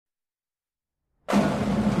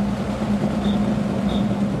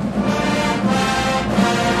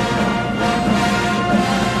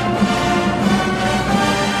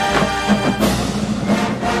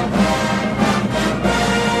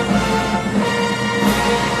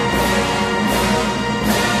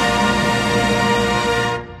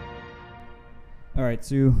right,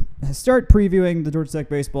 to start previewing the Georgia Tech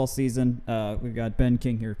baseball season, we've got Ben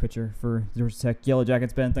King here, pitcher for Georgia Tech Yellow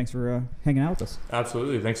Jackets. Ben, thanks for hanging out with us.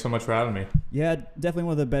 Absolutely. Thanks so much for having me. Yeah, definitely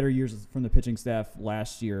one of the better years from the pitching staff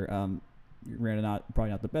last year. Granted,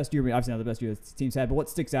 probably not the best year, obviously not the best year the team's had, but what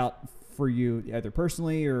sticks out for you, either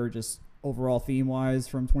personally or just overall theme-wise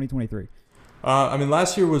from 2023?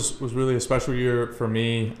 Last year was really a special year for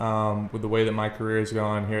me with the way that my career has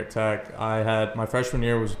gone here at Tech. I had my freshman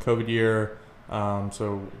year was a COVID year,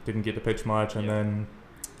 so didn't get to pitch much. And then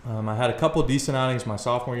I had a couple decent outings my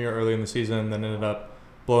sophomore year early in the season, then ended up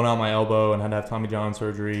blowing out my elbow and had to have Tommy John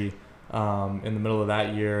surgery in the middle of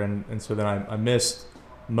that year. And so then I missed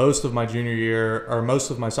most of my junior year, or most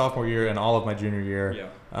of my sophomore year and all of my junior year. Yeah.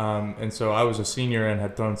 And so I was a senior and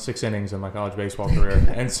had thrown 6 innings in my college baseball career.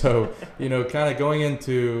 And so, kind of going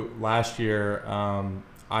into last year,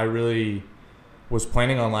 I really was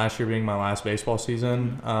planning on last year being my last baseball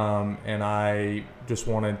season. And I just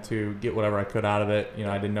wanted to get whatever I could out of it.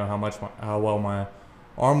 I didn't know how well my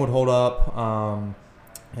arm would hold up,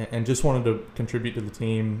 and just wanted to contribute to the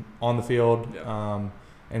team on the field. Yeah.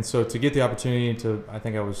 And so to get the opportunity to, I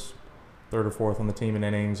think I was third or fourth on the team in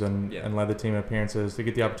innings and led the team in appearances, to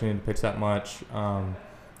get the opportunity to pitch that much,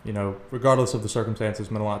 regardless of the circumstances,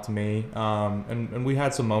 meant a lot to me. And we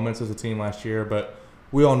had some moments as a team last year, but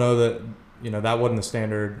we all know that, that wasn't the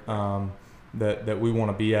standard that we want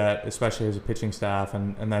to be at, especially as a pitching staff.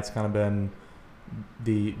 And that's kind of been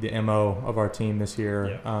the MO of our team this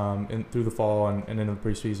year, and through the fall and into the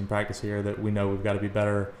preseason practice here, that we know we've got to be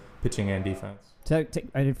better pitching and defense.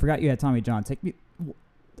 I forgot you had Tommy John.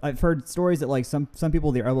 I've heard stories that like some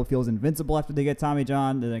people, their elbow feels invincible after they get Tommy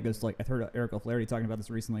John. And it goes I've heard Eric O'Flaherty talking about this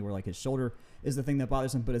recently, where like his shoulder is the thing that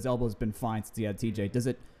bothers him, but his elbow's been fine since he had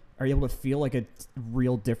TJ. Are you able to feel like a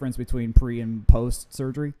real difference between pre and post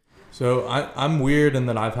surgery? So I'm weird in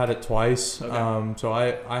that I've had it twice. Okay. So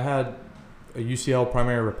I had a UCL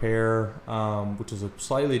primary repair, which is a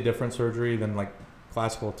slightly different surgery than like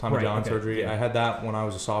classical Tommy John surgery. Yeah. I had that when I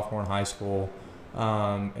was a sophomore in high school.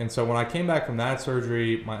 And so when I came back from that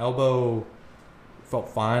surgery, my elbow felt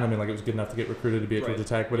fine. It was good enough to get recruited to be at Georgia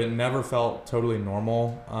Tech, but it never felt totally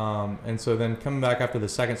normal. And so then coming back after the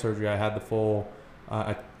second surgery, I had the full,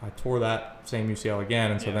 I tore that same UCL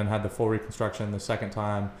again. And so then had the full reconstruction the second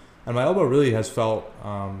time. And my elbow really has felt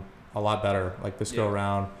a lot better, like this go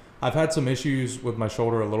around. I've had some issues with my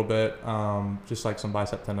shoulder a little bit, just like some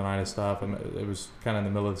bicep tendonitis stuff. And it was kind of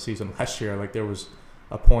in the middle of the season last year. Like there was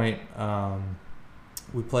a point,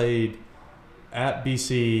 we played at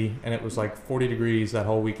BC and it was like 40 degrees that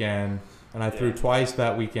whole weekend, and I threw twice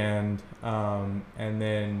that weekend, and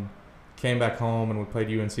then came back home and we played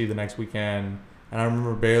UNC the next weekend, and I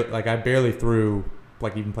remember I barely threw,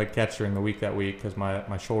 like even played catch during the week that week because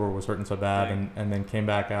my shoulder was hurting so bad, and then came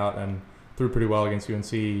back out and threw pretty well against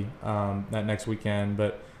UNC that next weekend.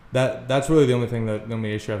 But that's really the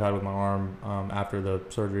only issue I've had with my arm after the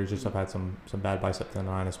surgery is just I've had some bad bicep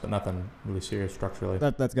tendonitis, but nothing really serious structurally.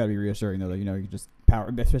 That's got to be reassuring though, that you just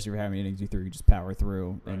power, especially for how many innings you threw, you just power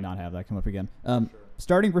through and not have that come up again.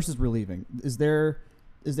 Starting versus relieving, is there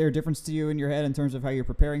a difference to you in your head in terms of how you're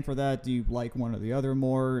preparing for that? Do you like one or the other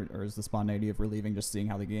more, or is the spontaneity of relieving, just seeing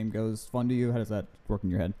how the game goes, fun to you? How does that work in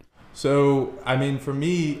your head? So for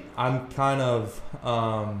me, I'm kind of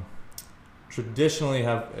traditionally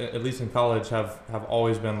at least in college, have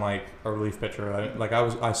always been like a relief pitcher.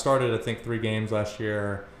 I started, I think, 3 games last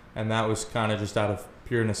year, and that was kind of just out of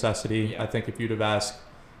pure necessity. Yeah. I think if you'd have asked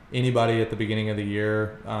anybody at the beginning of the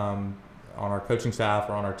year on our coaching staff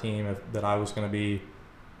or on our team that I was going to be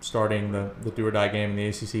starting the do or die game in the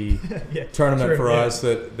ACC tournament for us,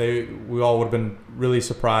 that we all would have been really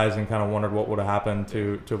surprised and kind of wondered what would have happened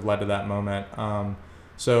to have led to that moment.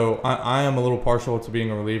 So I am a little partial to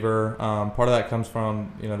being a reliever. Part of that comes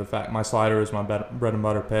from the fact my slider is my bread and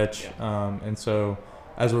butter pitch, and so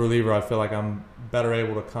as a reliever, I feel like I'm better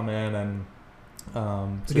able to come in and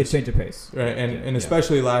it's a good change of pace. Right, and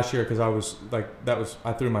especially last year because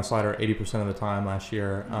I threw my slider 80% of the time last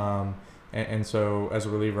year, and so as a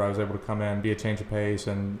reliever, I was able to come in, be a change of pace,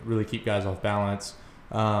 and really keep guys off balance.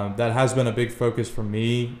 That has been a big focus for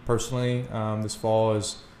me personally this fall.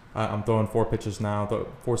 I'm throwing 4 pitches now,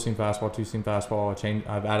 4-seam fastball, 2-seam fastball,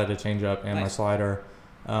 I've added a changeup and my slider.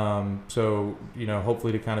 So,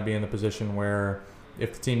 hopefully to kind of be in the position where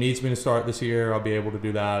if the team needs me to start this year, I'll be able to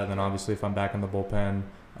do that. And then obviously if I'm back in the bullpen,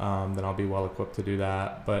 then I'll be well equipped to do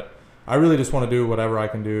that. But I really just want to do whatever I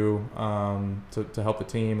can do to help the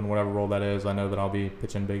team in whatever role that is. I know that I'll be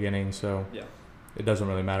pitching big innings, so it doesn't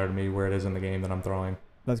really matter to me where it is in the game that I'm throwing.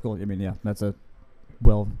 That's cool. That's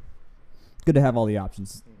good to have all the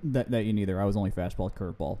options that you need there. I was only fastball,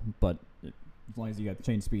 curveball, but as long as you got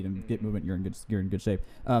change speed and get movement, you're in good shape.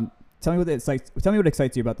 Tell me what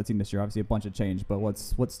excites you about the team this year. Obviously, a bunch of change, but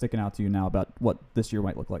what's sticking out to you now about what this year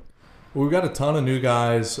might look like? Well, we've got a ton of new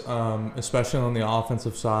guys, especially on the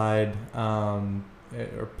offensive side,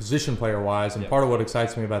 or position player wise. And part of what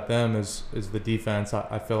excites me about them is the defense.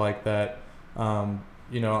 I feel like that,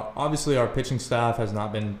 obviously our pitching staff has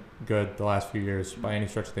not been good the last few years by any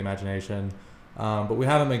stretch of the imagination, but we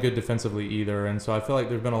haven't been good defensively either. And so I feel like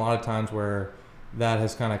there's been a lot of times where that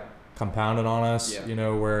has kind of compounded on us.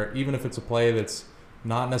 Where even if it's a play that's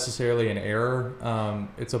not necessarily an error,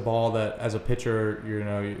 it's a ball that as a pitcher,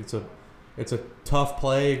 it's a tough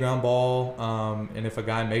play, ground ball, and if a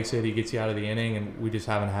guy makes it, he gets you out of the inning, and we just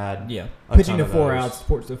haven't had pitching to 4 outs,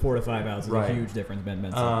 4 to 5 outs is a huge difference.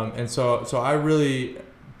 And so I really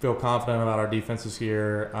feel confident about our defenses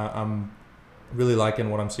here. I'm really liking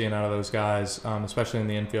what I'm seeing out of those guys, especially in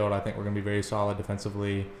the infield. I think we're going to be very solid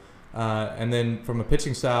defensively. And then from a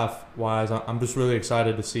pitching staff wise, I'm just really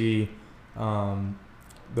excited to see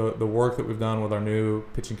the work that we've done with our new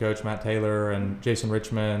pitching coach Matt Taylor and Jason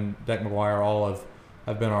Richmond, Deck McGuire, all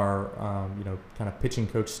have been our kind of pitching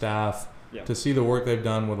coach staff. To see the work they've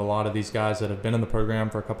done with a lot of these guys that have been in the program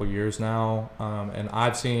for a couple of years now, and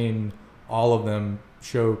I've seen all of them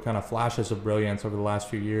show kind of flashes of brilliance over the last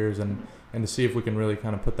few years, and to see if we can really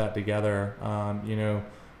kind of put that together.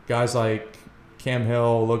 Guys like Cam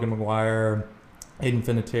Hill, Logan McGuire, Aiden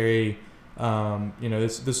Finatieri,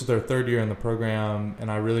 this is their third year in the program, and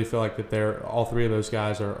I really feel like that all three of those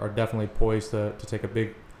guys are definitely poised to take a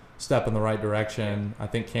big step in the right direction. I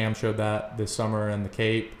think Cam showed that this summer in the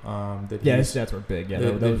Cape. His stats were big.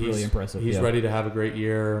 That was really impressive. He's ready to have a great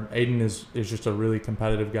year. Aiden is just a really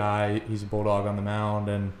competitive guy. He's a bulldog on the mound,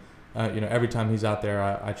 and every time he's out there,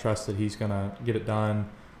 I trust that he's gonna get it done.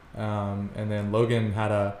 And then Logan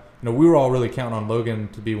had we were all really counting on Logan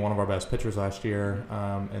to be one of our best pitchers last year,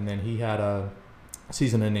 and then he had a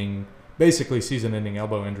season-ending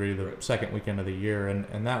elbow injury the second weekend of the year,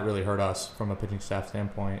 and that really hurt us from a pitching staff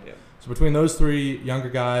standpoint. So between those three younger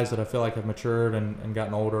guys that I feel like have matured and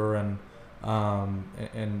gotten older and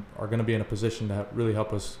are going to be in a position to really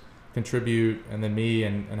help us contribute, and then me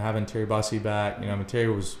and having Terry Bussey back,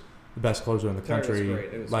 Terry was the best closer in the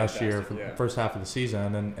country last year for the first half of the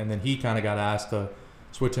season, and then he kind of got asked to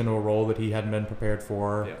switch into a role that he hadn't been prepared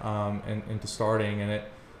for, and into starting, and it,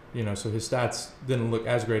 so his stats didn't look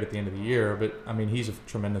as great at the end of the year, but he's a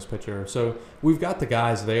tremendous pitcher. So we've got the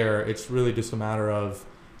guys there. It's really just a matter of,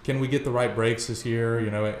 can we get the right breaks this year?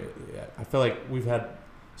 I feel like we've had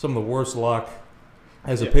some of the worst luck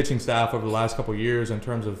as a pitching staff over the last couple of years in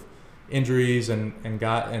terms of injuries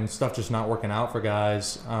and stuff just not working out for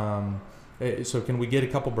guys. So can we get a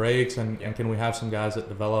couple breaks, and can we have some guys that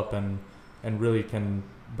develop and really can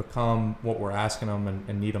become what we're asking them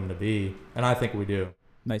and need them to be? And I think we do.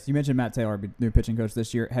 Nice. You mentioned Matt Taylor, new pitching coach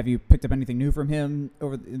this year. Have you picked up anything new from him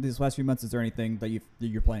over these last few months? Is there anything that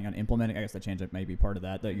you're planning on implementing? I guess the changeup may be part of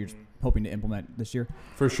that you're hoping to implement this year.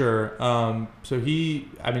 For sure. So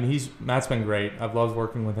Matt's been great. I've loved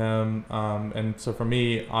working with him. And so for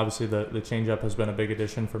me, obviously the changeup has been a big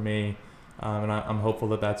addition for me. And I'm hopeful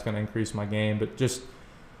that that's going to increase my game. But just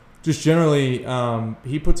generally,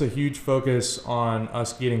 he puts a huge focus on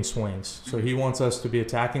us getting swings. So he wants us to be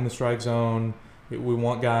attacking the strike zone. We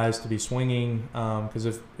want guys to be swinging, because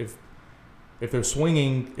if they're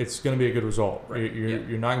swinging, it's going to be a good result. Right.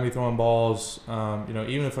 You're not going to be throwing balls.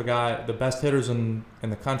 Even if the best hitters in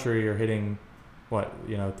the country are hitting,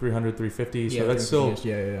 300, 350. So that's still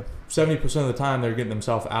 70% of the time they're getting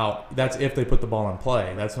themselves out. That's if they put the ball in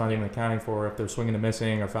play. That's not even accounting for if they're swinging and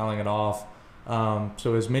missing or fouling it off.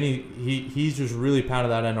 So he's just really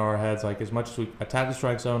pounded that into our heads, like as much as we attack the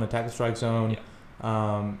strike zone.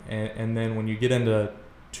 And then when you get into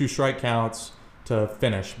 2 strike counts, to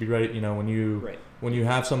finish, be ready. When you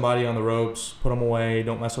have somebody on the ropes, put them away,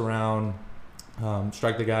 don't mess around,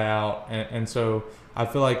 strike the guy out. And so I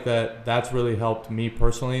feel like that's really helped me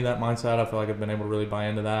personally, that mindset. I feel like I've been able to really buy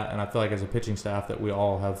into that, and I feel like as a pitching staff that we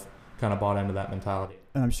all have kind of bought into that mentality.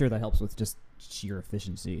 And I'm sure that helps with just sheer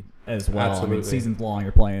efficiency as well. Absolutely. Seasons long,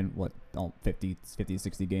 you're playing 50,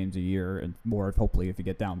 60 games a year, and more hopefully if you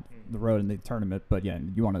get down the road in the tournament. But yeah,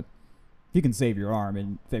 if you can save your arm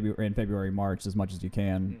in February, March as much as you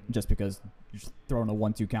can, just because you're just throwing a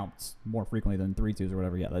 1-2 counts more frequently than 3-2s or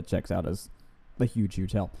whatever. Yeah, that checks out as a huge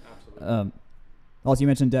help. Absolutely. Also, you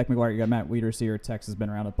mentioned Deck McGuire. You got Matt Wieters here. Tex has been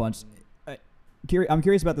around a bunch. I'm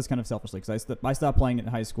curious about this kind of selfishly, because I stopped playing in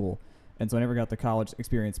high school, and so I never got the college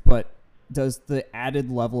experience. But does the added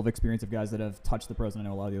level of experience of guys that have touched the pros, and I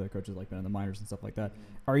know a lot of the other coaches like been in the minors and stuff like that,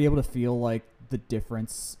 are you able to feel like the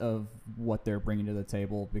difference of what they're bringing to the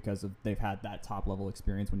table because of they've had that top level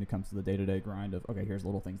experience when it comes to the day-to-day grind of, okay, here's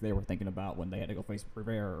little things they were thinking about when they had to go face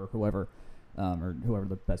Rivera or whoever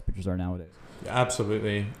the best pitchers are nowadays?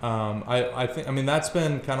 Absolutely. I think, I mean, that's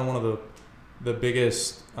been kind of one of the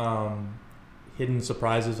biggest hidden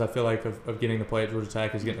surprises, I feel like, of getting to play at Georgia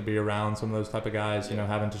Tech is getting to be around some of those type of guys, you know,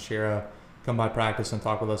 having Teixeira come by practice and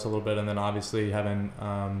talk with us a little bit, and then obviously having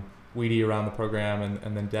Weedy around the program,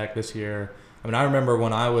 and then Deck this year. I mean, I remember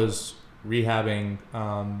when I was rehabbing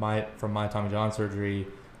from my Tommy John surgery,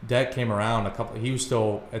 Deck came around he was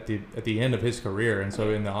still at the end of his career, and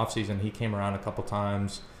so in the off season he came around a couple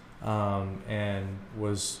times, and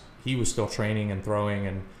he was still training and throwing.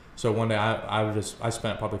 And so one day I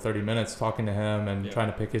spent probably 30 minutes talking to him and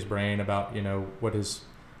trying to pick his brain about, you know,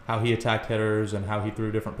 how he attacked hitters and how he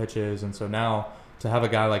threw different pitches. And so now to have a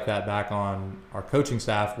guy like that back on our coaching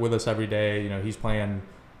staff with us every day, you know, he's playing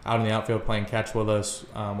out in the outfield, playing catch with us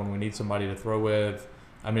when we need somebody to throw with.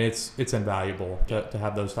 I mean, it's invaluable to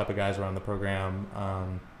have those type of guys around the program,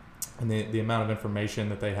 and the amount of information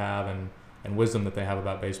that they have and wisdom that they have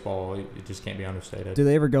about baseball, it just can't be understated. Do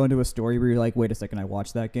they ever go into a story where you're like, wait a second, I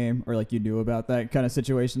watched that game, or like you knew about that kind of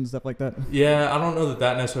situation, stuff like that? Yeah, I don't know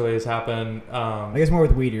that necessarily has happened. I guess more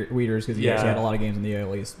with Weeders because he actually had a lot of games in the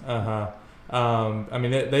AL East. I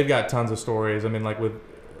mean, they've got tons of stories. I mean, like with,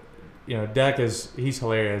 you know, Deck he's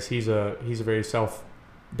hilarious. He's a very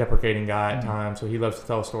self-deprecating guy at times, so he loves to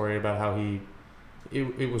tell a story about how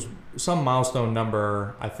it was some milestone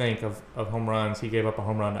number, I think, of home runs. He gave up a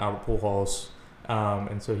home run to Albert Pujols,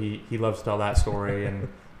 and so he loves to tell that story. And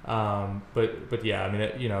but yeah, I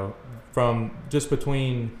mean, you know, from just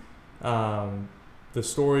between the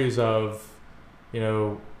stories of, you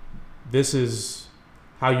know, this is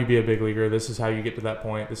how you be a big leaguer, this is how you get to that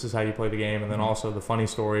point, this is how you play the game, and then also the funny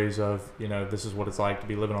stories of, you know, this is what it's like to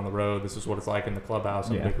be living on the road, this is what it's like in the clubhouse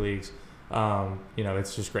in the big leagues. You know,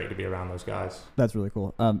 it's just great to be around those guys. That's really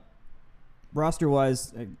cool.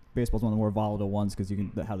 Roster-wise, baseball's one of the more volatile ones because you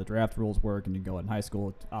can how the draft rules work, and you can go in high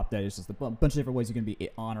school, opt out. It's just a bunch of different ways you can be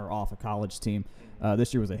on or off a college team.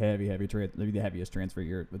 This year was a heavy maybe the heaviest transfer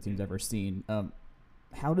year the team's ever seen.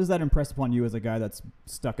 How does that impress upon you as a guy that's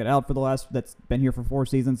stuck it out that's been here for 4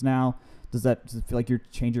 seasons now? Does it feel like you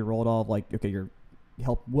change your role at all? Like, okay, you're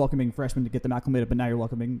welcoming freshmen to get them acclimated, but now you're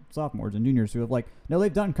welcoming sophomores and juniors who have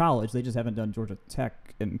they've done college, they just haven't done Georgia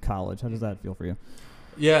Tech in college. How does that feel for you?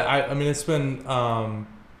 Yeah, I mean, it's been kind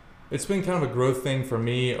of a growth thing for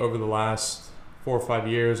me over the last 4 or 5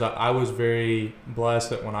 years. I was very blessed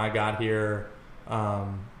that when I got here, you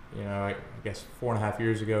know, I guess 4.5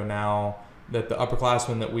 years ago now, that the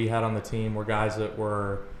upperclassmen that we had on the team were guys that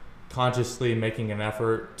were consciously making an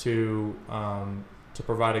effort to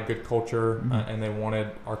provide a good culture, and they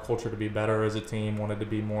wanted our culture to be better as a team, wanted to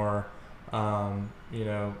be more, you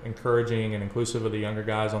know, encouraging and inclusive of the younger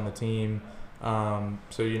guys on the team.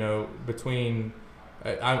 So, you know,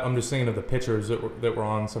 I'm just thinking of the pitchers that were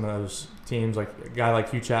on some of those teams, like a guy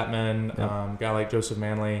like Hugh Chapman, a guy like Joseph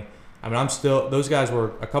Manley. I mean, those guys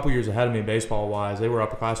were a couple years ahead of me baseball-wise. They were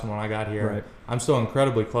upperclassmen when I got here. Right. I'm still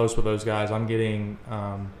incredibly close with those guys. I'm getting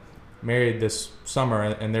married this summer,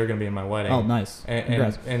 and they're going to be in my wedding. Oh, nice.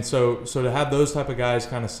 And so to have those type of guys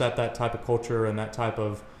kind of set that type of culture and that type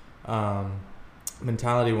of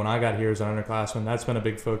mentality when I got here as an underclassman, that's been a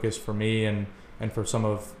big focus for me and for some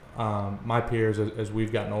of my peers as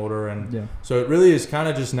we've gotten older. And so it really is kind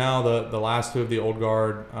of just now the last two of the old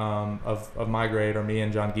guard of my grade are me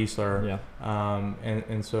and John Giesler.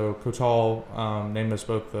 And so Coach Hall named us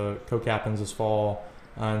both the co-captains this fall.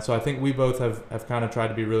 And so I think we both have kind of tried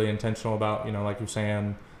to be really intentional about, you know, like you're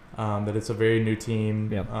saying, that it's a very new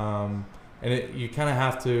team. And you kind of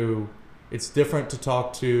have to – it's different to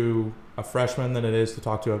talk to a freshman than it is to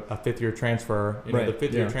talk to a fifth-year transfer. You know, the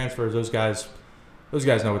fifth-year transfers, those guys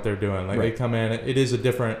know what they're doing. Like they come in, it's a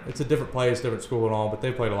different place, different school and all, but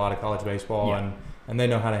they played a lot of college baseball and they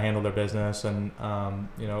know how to handle their business. And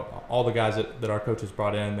you know, all the guys that our coaches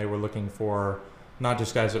brought in, they were looking for not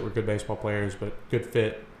just guys that were good baseball players, but good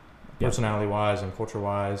fit, personality-wise and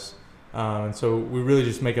culture-wise. And so we really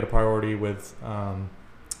just make it a priority with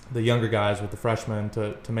the younger guys, with the freshmen,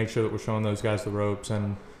 to make sure that we're showing those guys the ropes.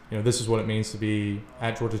 And you know, this is what it means to be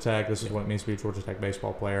at Georgia Tech. This is what it means to be a Georgia Tech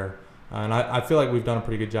baseball player. And I feel like we've done a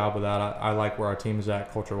pretty good job with that. I like where our team is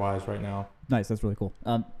at culture-wise right now. Nice. That's really cool.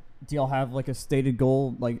 Do y'all have like a stated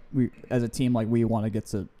goal, like we as a team, like we want to get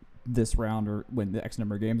to this round or win the X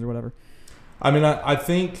number of games or whatever? I mean, I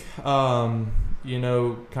think you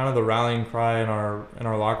know, kind of the rallying cry in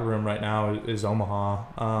our locker room right now is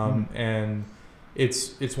Omaha, and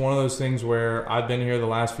it's one of those things where I've been here the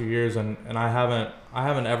last few years, and I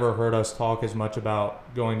haven't ever heard us talk as much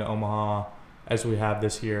about going to Omaha as we have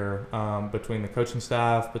this year, between the coaching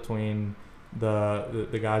staff, between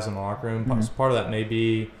the guys in the locker room. Part of that may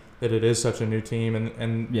be that it is such a new team,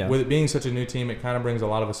 and with it being such a new team, it kind of brings a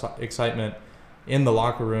lot of excitement in the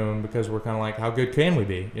locker room, because we're kind of like, how good can we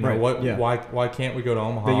be? You know, why can't we go to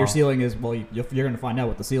Omaha? But your ceiling is, well, you're going to find out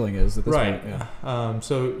what the ceiling is at this point. Yeah.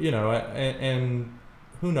 So, you know, and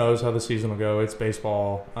who knows how the season will go. It's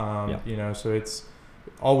baseball, you know, so it's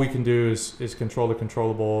all we can do is control the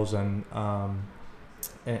controllables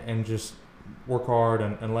and just work hard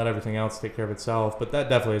and let everything else take care of itself. But that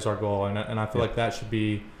definitely is our goal, and I feel like that should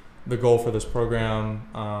be the goal for this program.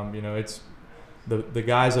 You know, it's the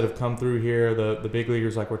guys that have come through here, the big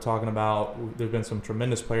leaguers like we're talking about. There have been some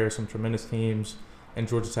tremendous players, some tremendous teams in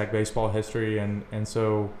Georgia Tech baseball history, and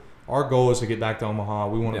so our goal is to get back to Omaha.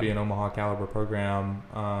 We want to be an Omaha caliber program,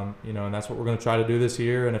 you know, and that's what we're going to try to do this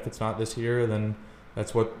year. And if it's not this year, then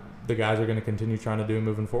that's what the guys are going to continue trying to do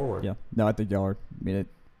moving forward. Yeah, no, I think y'all are. I mean,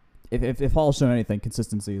 if Hall's shown anything,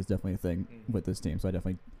 consistency is definitely a thing with this team. So I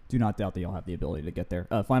definitely do not doubt that y'all have the ability to get there.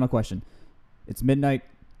 Final question: it's midnight.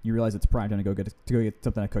 You realize it's prime time to go get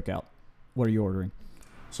something at Cookout. What are you ordering?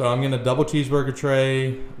 So I'm getting a double cheeseburger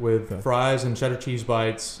tray with fries and cheddar cheese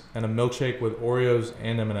bites, and a milkshake with Oreos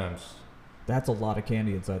and M&Ms. That's a lot of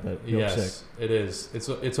candy inside that milkshake. Yes, it is.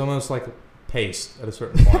 It's almost like paste at a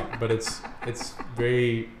certain point, but it's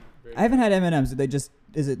very. I haven't had M&Ms.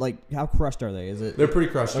 Is it like, how crushed are they? Is it? They're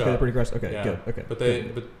pretty crushed. Okay, up. They're pretty crushed. Okay, yeah. Good. Okay, but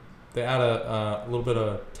they add a little bit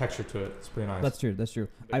of texture to it. It's pretty nice. That's true.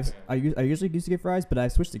 I usually used to get fries, but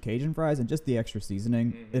I've switched to Cajun fries, and just the extra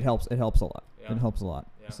seasoning, it helps a lot. Yeah. It helps a lot.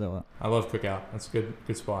 Yeah. So I love Cookout. That's a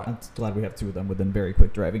good spot. I'm glad we have two of them within very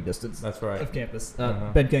quick driving distance. That's right. Of campus.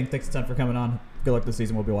 Ben King, thanks a ton for coming on. Good luck this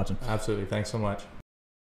season. We'll be watching. Absolutely. Thanks so much.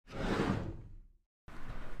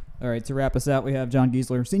 All right, to wrap us out, we have John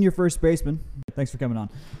Giesler, senior first baseman. Thanks for coming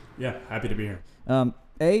on. Yeah, happy to be here.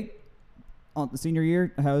 On the senior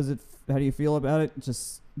year, how do you feel about it?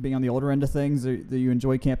 Just being on the older end of things, do you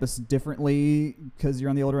enjoy campus differently because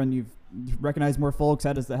you're on the older end? You've recognized more folks.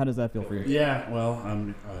 How does that feel for you? Yeah, well,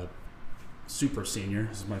 I'm a super senior.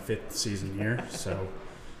 This is my 5th season here, so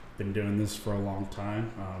been doing this for a long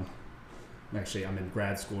time. I'm in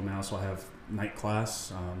grad school now, so I have night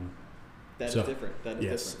class. That is different.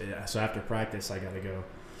 Yeah. So after practice, I got to go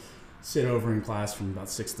sit over in class from about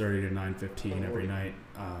 6:30 to 9:15 every night.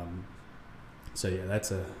 So yeah,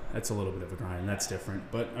 that's a little bit of a grind. That's different.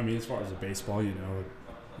 But I mean, as far as the baseball,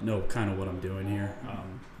 know kind of what I'm doing here.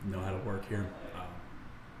 Know how to work here.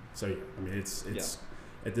 So yeah, I mean, it's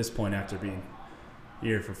at this point, after being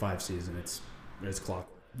here for 5 seasons, it's clockwork.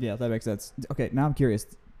 Yeah, that makes sense. Okay, now I'm curious.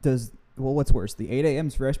 What's worse, the 8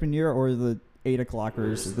 a.m.'s freshman year or the 8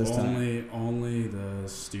 o'clockers this time? Only the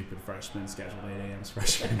stupid freshmen scheduled 8 a.m.'s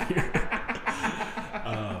freshman year.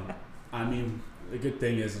 I mean, the good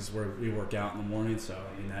thing is we work out in the morning, so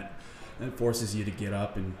I mean that forces you to get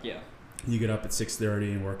up, and you get up at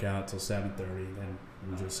 6:30 and work out till 7:30, then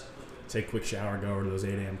you just take a quick shower, go over to those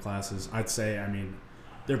 8 a.m. classes. I'd say, I mean,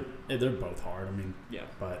 they're both hard. I mean,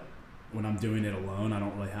 but when I'm doing it alone, I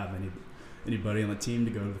don't really have anybody on the team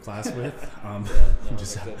to go to the class with. I'm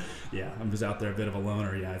just out there a bit of a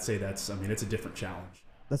loner. Yeah, I'd say it's a different challenge.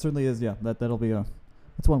 That certainly is. Yeah, that'll be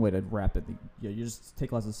that's one way to wrap it. Yeah, you just take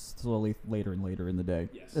classes slowly later and later in the day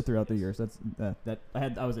throughout the years. That's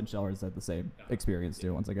I was in Shellers, had the same experience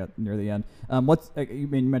too. Once I got near the end, you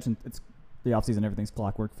mentioned it's the off season. Everything's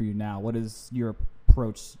clockwork for you now. What is your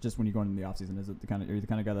approach just when you're going into the off season? Are you the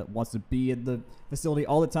kind of guy that wants to be at the facility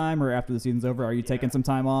all the time, or after the season's over, are you taking some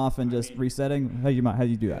time off and just resetting? How do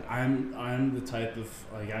you do that? I'm the type of,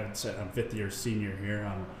 like I said, I'm 5th year senior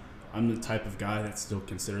here. I'm the type of guy that still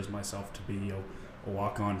considers myself to be a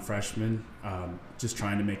walk-on freshman, just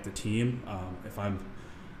trying to make the team. If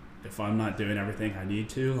I'm not doing everything I need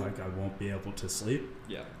to, like, I won't be able to sleep.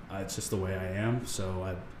 Yeah, it's just the way I am.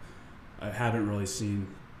 So I haven't really seen,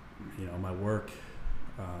 my work.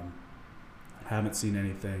 Haven't seen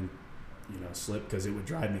anything, slip, because it would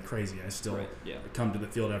drive me crazy. I still come to the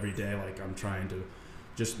field every day like I'm trying to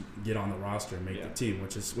just get on the roster and make the team,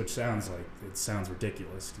 which sounds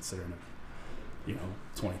ridiculous considering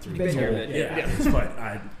 23 years old.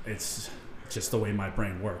 But it's just the way my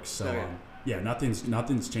brain works. So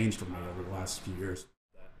nothing's changed for me over the last few years.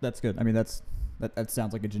 That's good. I mean, that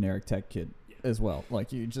sounds like a generic tech kid as well.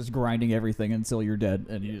 Like, you just grinding everything until you're dead,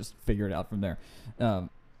 and you just figure it out from there.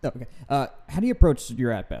 Okay. How do you approach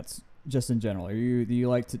your at-bats? just in general? Do you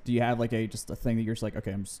like to, do you have like just a thing that you're just like,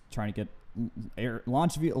 okay, I'm just trying to get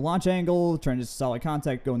launch angle, trying to just solid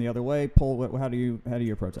contact, going the other way, pull? How do you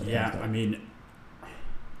approach that? Yeah, I mean,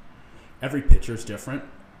 every pitcher is different.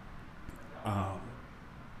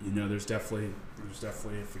 There's definitely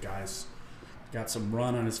if the guy's got some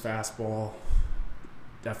run on his fastball,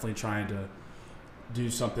 definitely trying to do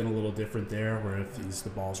something a little different there. Where if the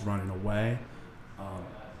ball's running away,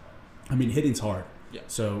 hitting's hard. Yeah.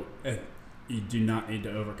 So you do not need to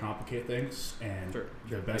overcomplicate things, and Sure.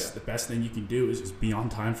 the best thing you can do is just be on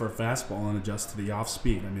time for a fastball and adjust to the off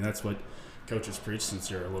speed. I mean, that's what coaches preach since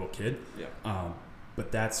you're a little kid. Yeah.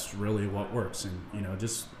 But that's really what works, and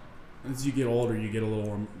just as you get older, you get a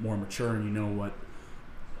little more mature, and you know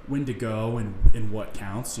when to go and what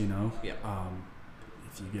counts. Yeah.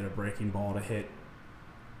 If you get a breaking ball to hit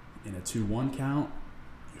in a 2-1 count,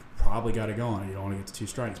 you've probably got to go on it. You don't want to get to 2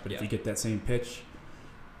 strikes. But if you get that same pitch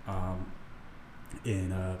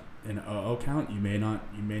in a 0-0 count, you may not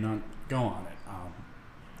go on it.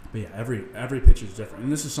 But yeah, every pitch is different,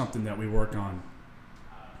 and this is something that we work on.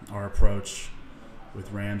 Our approach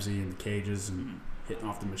with Ramsey and the cages and hitting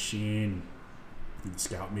off the machine and the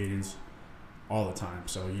scout meetings all the time.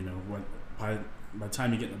 So by the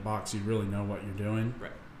time you get in the box, you really know what you're doing,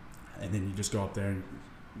 right? And then you just go up there and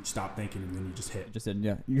you stop thinking, and then you just hit.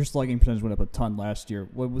 Yeah. Your slugging percentage went up a ton last year.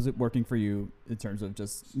 What was it working for you in terms of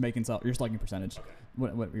just making your slugging percentage? Okay.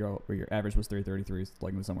 What your average was 333,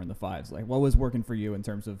 slugging was somewhere in the 5s. Like, what was working for you in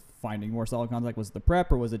terms of finding more solid contact? Was it the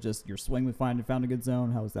prep, or was it just your swing found a good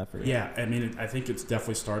zone? How was that for you? Yeah, I think it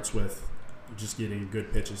definitely starts with just getting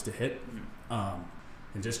good pitches to hit,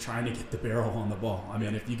 and just trying to get the barrel on the ball. I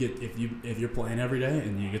mean, if you're playing every day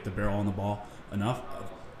and you get the barrel on the ball enough,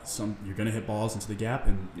 you're going to hit balls into the gap,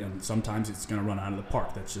 and sometimes it's going to run out of the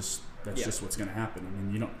park. That's just what's going to happen. I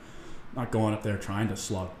mean, not going up there trying to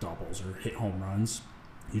slug doubles or hit home runs.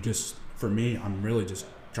 For me, I'm really just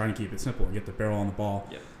trying to keep it simple and get the barrel on the ball,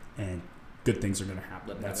 and good things are going to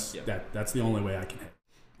happen. That's the only way I can hit.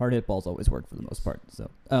 Hard hit balls always work for the most part. So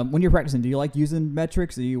when you're practicing, do you like using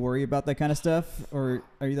metrics? Do you worry about that kind of stuff, or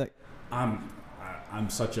are you like? I'm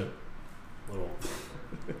such a little.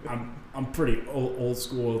 I'm pretty old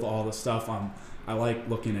school with all this stuff. I like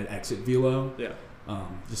looking at exit velo. Yeah.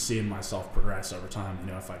 Just seeing myself progress over time.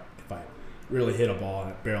 If I really hit a ball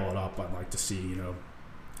and barrel it up, I'd like to see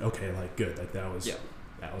okay, like good, like that was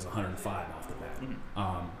 105 off the bat.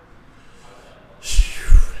 Mm-hmm.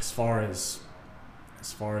 As far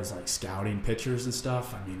as like scouting pitchers and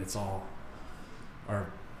stuff, I mean, it's all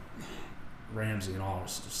our Ramsey and all our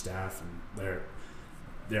staff, and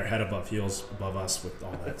they're head above heels above us with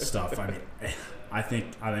all that stuff. I mean, I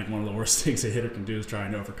think one of the worst things a hitter can do is try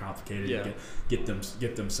and overcomplicate it and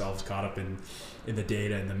get themselves caught up in the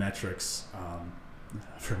data and the metrics.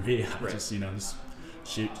 For me, I just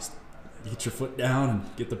shoot, just get your foot down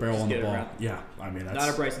and get the barrel on the ball. Around. Yeah, I mean, that's not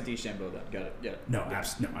a Bryson DeChambeau then. Got it. Yeah. No,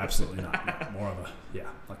 absolutely not. More of a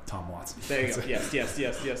like Tom Watson. There you go.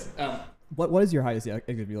 Yes. What is your highest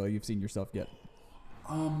exit velo you've seen yourself get?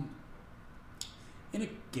 In a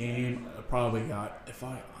game, I probably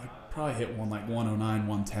hit one like 109,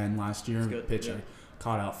 110 last year. Pitch I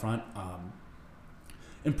caught out front.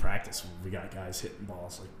 In practice, we got guys hitting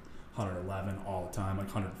balls like 111 all the time, like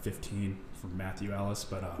 115 from Matthew Ellis.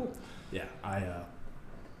 But cool.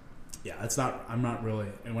 I'm not really.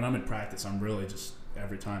 And when I'm in practice, I'm really just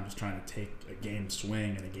every time just trying to take a game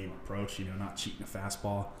swing and a game approach. Not cheating a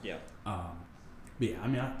fastball. Yeah. But yeah, I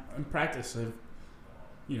mean, in practice,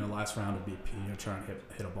 last round of BP, trying to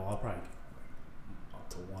hit a ball, probably up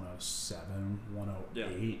to 107,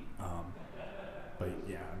 108. But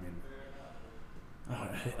yeah, I mean,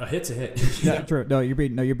 a hit's a hit. Yeah, true. No, you're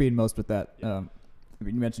beating most with that. Yeah.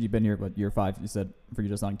 You mentioned you've been here, but year 5, you said, for you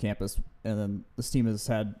just on campus, and then this team has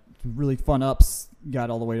had really fun ups. Got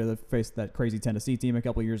all the way to the face of that crazy Tennessee team a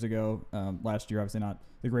couple of years ago. Last year, obviously not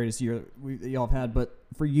the greatest year y'all have had, but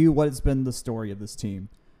for you, what has been the story of this team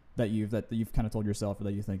that you've kind of told yourself or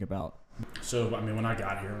that you think about? So, I mean, when I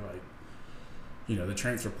got here, the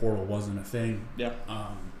transfer portal wasn't a thing. Yeah.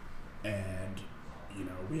 And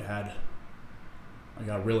I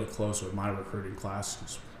got really close with my recruiting class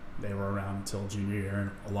because they were around until junior year,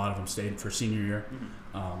 and a lot of them stayed for senior year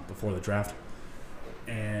before the draft.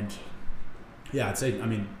 And yeah, I'd say, I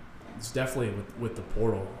mean, it's definitely with the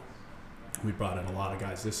portal, we brought in a lot of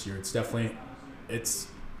guys this year. It's definitely, it's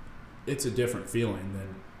a different feeling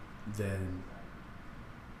than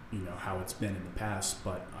how it's been in the past.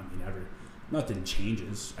 But I mean, nothing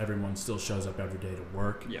changes. Everyone still shows up every day to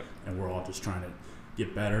work, and we're all just trying to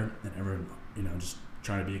get better, and everyone just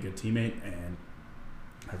trying to be a good teammate. And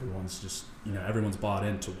everyone's just everyone's bought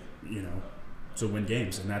into to win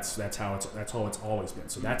games, and that's how it's always been.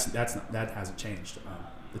 So that hasn't changed.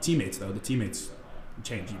 The teammates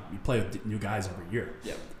change. You play with new guys every year.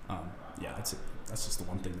 Yeah. That's just the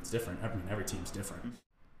one thing that's different. I mean, every team's different.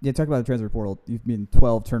 Yeah, talk about the transfer portal. You've been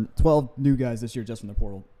 12 new guys this year just from the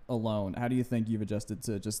portal alone. How do you think you've adjusted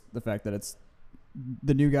to just the fact that it's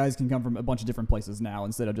the new guys can come from a bunch of different places now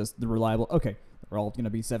instead of just the reliable, okay, they're all going to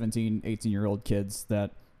be 17, 18-year-old kids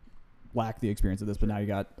that lack the experience of this, but now you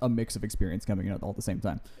got a mix of experience coming in all at the same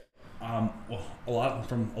time? Well, a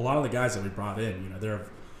lot of the guys that we brought in, they're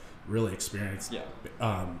really experienced.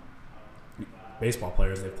 Yeah. Baseball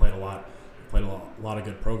players. They've played a lot. Played a lot of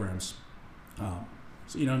good programs.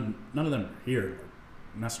 So none of them are here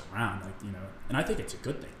mess around, and I think it's a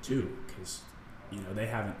good thing too, because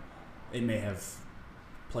they may have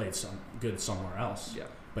played some good somewhere else. Yeah.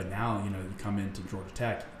 But now you come into Georgia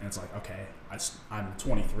Tech and it's like, okay, I'm a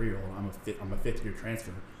 23-year-old. I'm a fifth-year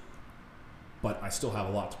transfer, but I still have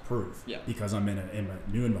a lot to prove. Yeah. Because I'm in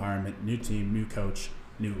a new environment, new team, new coach,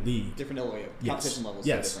 new league. Different competition levels.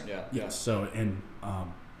 Yes. So different. Yeah. Yes. So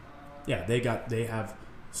they have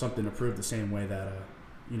something to prove the same way that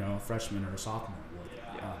a freshman or a sophomore would.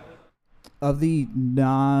 Yeah. Of the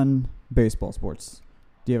non-baseball sports,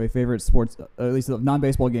 do you have a favorite sports, at least the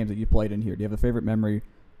non-baseball games that you played in here? Do you have a favorite memory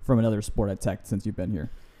from another sport at Tech since you've been here?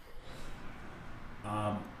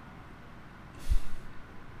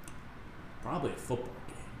 Probably a football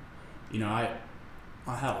game. I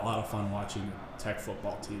had a lot of fun watching the Tech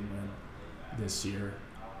football team win this year.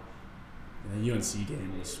 And the UNC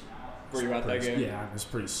game was. Were you at that game? Yeah, it was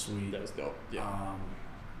pretty sweet. That was dope. Yeah.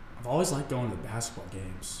 I've always liked going to the basketball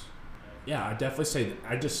games. Yeah, I definitely say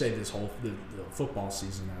this whole the football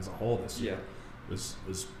season as a whole this year was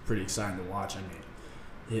pretty exciting to watch. I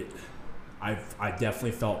mean, I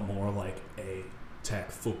definitely felt more like a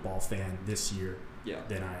Tech football fan this year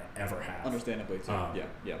than I ever have. Understandably too.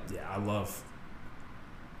 Yeah. I love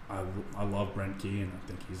Brent Key, and I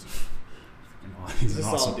think he's an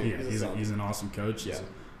awesome. He's an awesome coach. Yeah.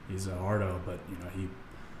 He's a hardo, but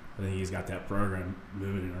I think he's got that program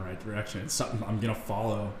moving in the right direction. It's something I'm gonna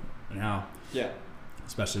follow now. Yeah.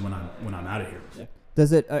 Especially when I'm out of here. Yeah.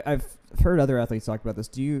 Does it? I've heard other athletes talk about this.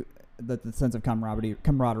 Do you the sense of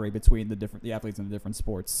camaraderie between the athletes in the different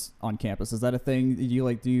sports on campus? Is that a thing? Do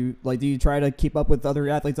you try to keep up with other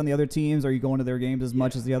athletes on the other teams? Are you going to their games as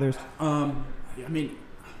much as the others? I mean,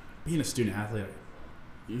 being a student athlete,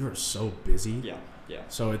 you are so busy. Yeah.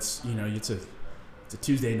 So it's it's a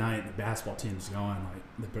Tuesday night and the basketball team's going,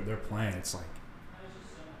 like they're playing.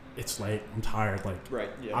 It's late. I'm tired. Like, right.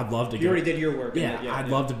 Yeah. I'd love to. You already did your work. Yeah. I'd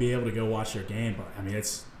love to be able to go watch your game, but I mean,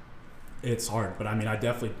 it's hard. But I mean, I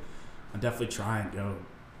definitely try and go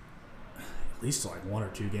at least to like 1 or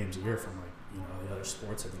 2 games a year from the other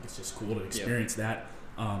sports. I think it's just cool to experience that.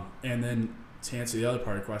 And then to answer the other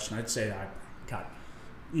part of the question, I'd say I got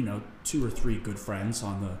 2 or 3 good friends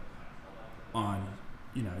on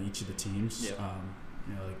each of the teams. Yeah.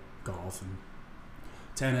 Like golf and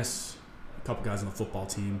tennis. A couple guys on the football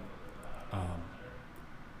team.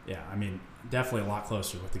 I mean, definitely a lot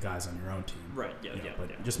closer with the guys on your own team. Right.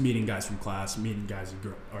 But just meeting guys from class, meeting guys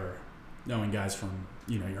or knowing guys from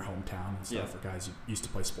your hometown and stuff, or guys you used to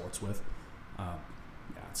play sports with. I'd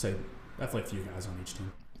say definitely a few guys on each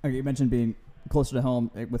team. Okay, you mentioned being closer to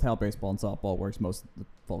home with how baseball and softball works. Most of the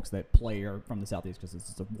folks that play are from the Southeast because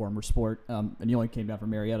it's a warmer sport. And you only came down from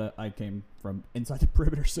Marietta. I came from inside the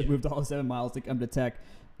perimeter, so moved all 7 miles to come to Tech.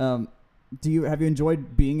 Have you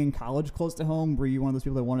enjoyed being in college close to home? Were you one of those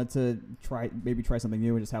people that wanted to try something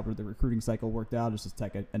new and just how the recruiting cycle worked out? Just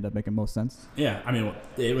Tech ended up making most sense? Yeah, I mean,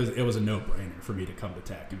 it was a no-brainer for me to come to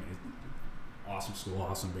Tech. I mean, awesome school,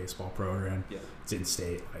 awesome baseball program. Yeah. It's in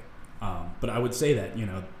state. But I would say that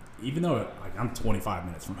even though I'm 25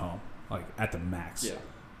 minutes from home, at the max. Yeah.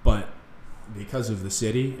 But because of the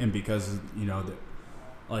city and because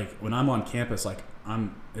when I'm on campus,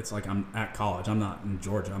 it's like I'm at college. I'm not in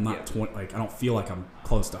Georgia. I'm not I don't feel like I'm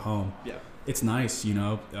close to home. Yeah. It's nice, when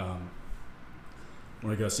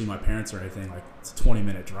I go see my parents or anything, it's a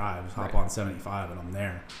 20-minute drive. Hop on 75 and I'm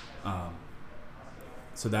there.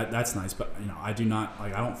 So that's nice, but I do not I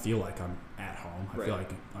don't feel like I'm at home. I feel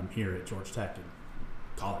like I'm here at Georgia Tech and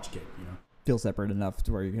college kid. Feel separate enough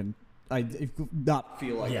to where you can not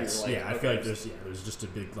feel like yes, you're I feel like there's just a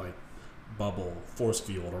big bubble force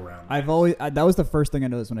field around. That was the first thing I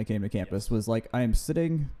noticed when I came to campus was I am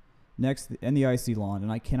sitting next in the icy lawn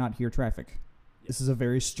and I cannot hear traffic. This is a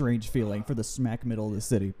very strange feeling for the smack middle of the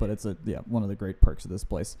city, but it's one of the great perks of this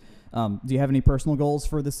place. Do you have any personal goals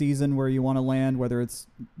for the season where you want to land, whether it's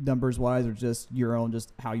numbers wise or just your own,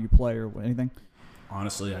 just how you play or anything?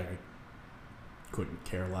 honestly, I couldn't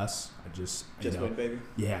care less. I just win, baby.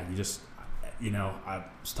 Yeah, I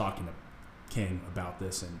was talking to King about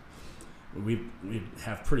this, and we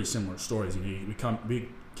have pretty similar stories. We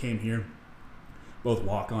came here, both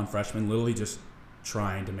walk-on freshmen, literally just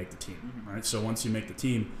trying to make the team, right? So once you make the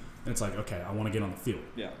team, it's like, okay, I want to get on the field.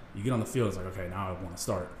 Yeah. You get on the field, it's like, okay, now I want to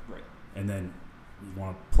start. Right. And then you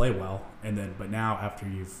want to play well, but now after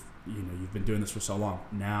you've been doing this for so long,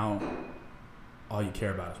 now all you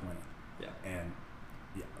care about is winning. Yeah. And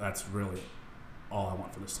that's really all I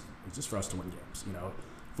want for this team. It's just for us to win games.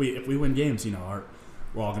 If we win games, we're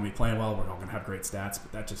all going to be playing well. We're all going to have great stats,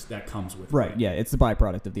 but that comes with right. Winning. Yeah, it's the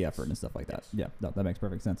byproduct of the effort and stuff like that. Yes. Yeah, that makes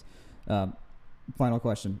perfect sense. Final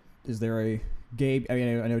question: is there a game? I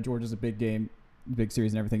mean, I know Georgia's a big game, big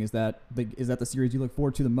series and everything. Is that the series you look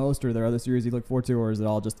forward to the most, or are there other series you look forward to, or is it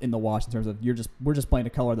all just in the wash in terms of we're just playing a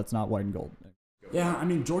color that's not white and gold? Yeah, I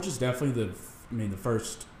mean, Georgia's definitely the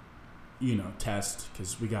first test,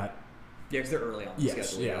 because we got. Yeah, because they're early on the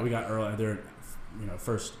schedule. Yeah, we got early. They're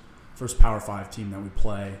first Power 5 team that we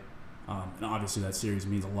play, and obviously that series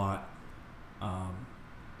means a lot.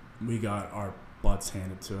 We got our butts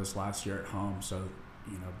handed to us last year at home, so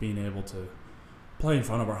being able to play in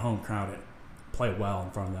front of our home crowd, play well in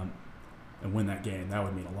front of them, and win that game, that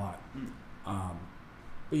would mean a lot.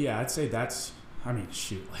 But yeah, I'd say that's. I mean,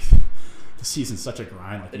 shoot, like the season's such a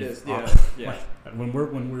grind. Like it is. Yeah. Like when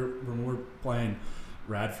we're playing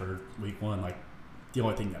Radford week 1, like the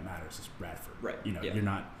only thing that matters is Radford. Right. You're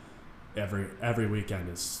not every weekend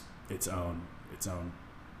is its own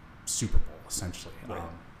Super Bowl essentially. Right.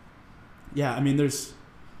 I mean there's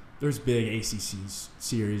big ACC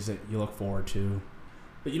series that you look forward to,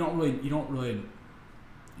 but you don't really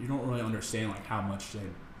understand like how much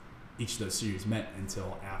each of those series meant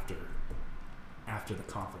until after the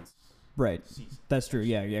conference. Right. Season. That's true.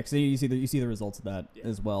 Yeah. Because you see the results of that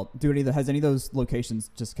as well. Has any of those locations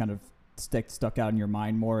just kind of stuck out in your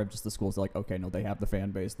mind more of just the schools like, okay, no, they have the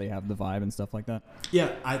fan base, they have the vibe and stuff like that?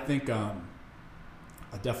 Yeah, I think I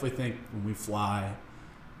definitely think when we fly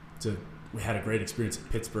we had a great experience in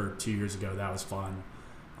Pittsburgh 2 years ago. That was fun.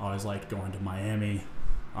 I always liked going to Miami.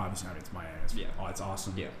 Obviously, it's Miami. It's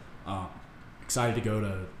awesome. Yeah. Excited to go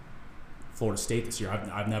to Florida State this year.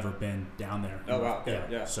 I've never been down there. Oh wow.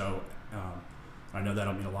 Yeah. So I know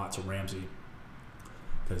that'll mean a lot to Ramsey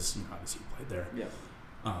because obviously he played there.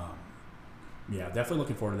 Yeah. Definitely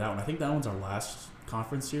looking forward to that one. I think that one's our last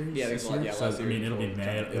conference series. Yeah, this year. So, last I mean, series it'll be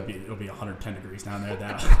May. Yeah. It'll be 110 degrees down there.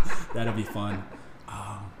 That'll be fun.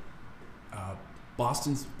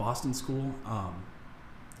 Boston school,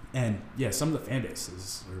 and some of the fan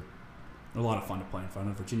bases are a lot of fun to play in front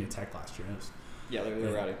of. Virginia Tech last year. They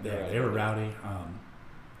were rowdy. They were rowdy.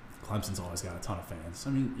 Clemson's always got a ton of fans.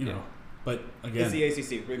 I mean, but again, it's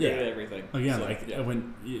the ACC. We're good at everything. Again,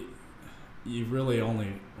 when you really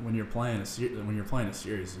only when you're playing a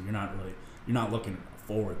series, you're not looking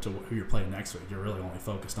forward to who you're playing next week. You're really only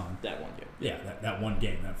focused on that one game. Yeah, that one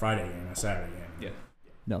game, that Friday game, that Saturday game. Yeah.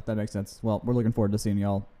 No, that makes sense. Well, we're looking forward to seeing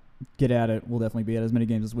y'all get at it. We'll definitely be at as many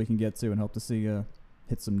games as we can get to, and hope to see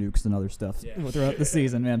hit some nukes and other stuff throughout the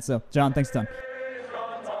season, man. So, John, thanks a ton.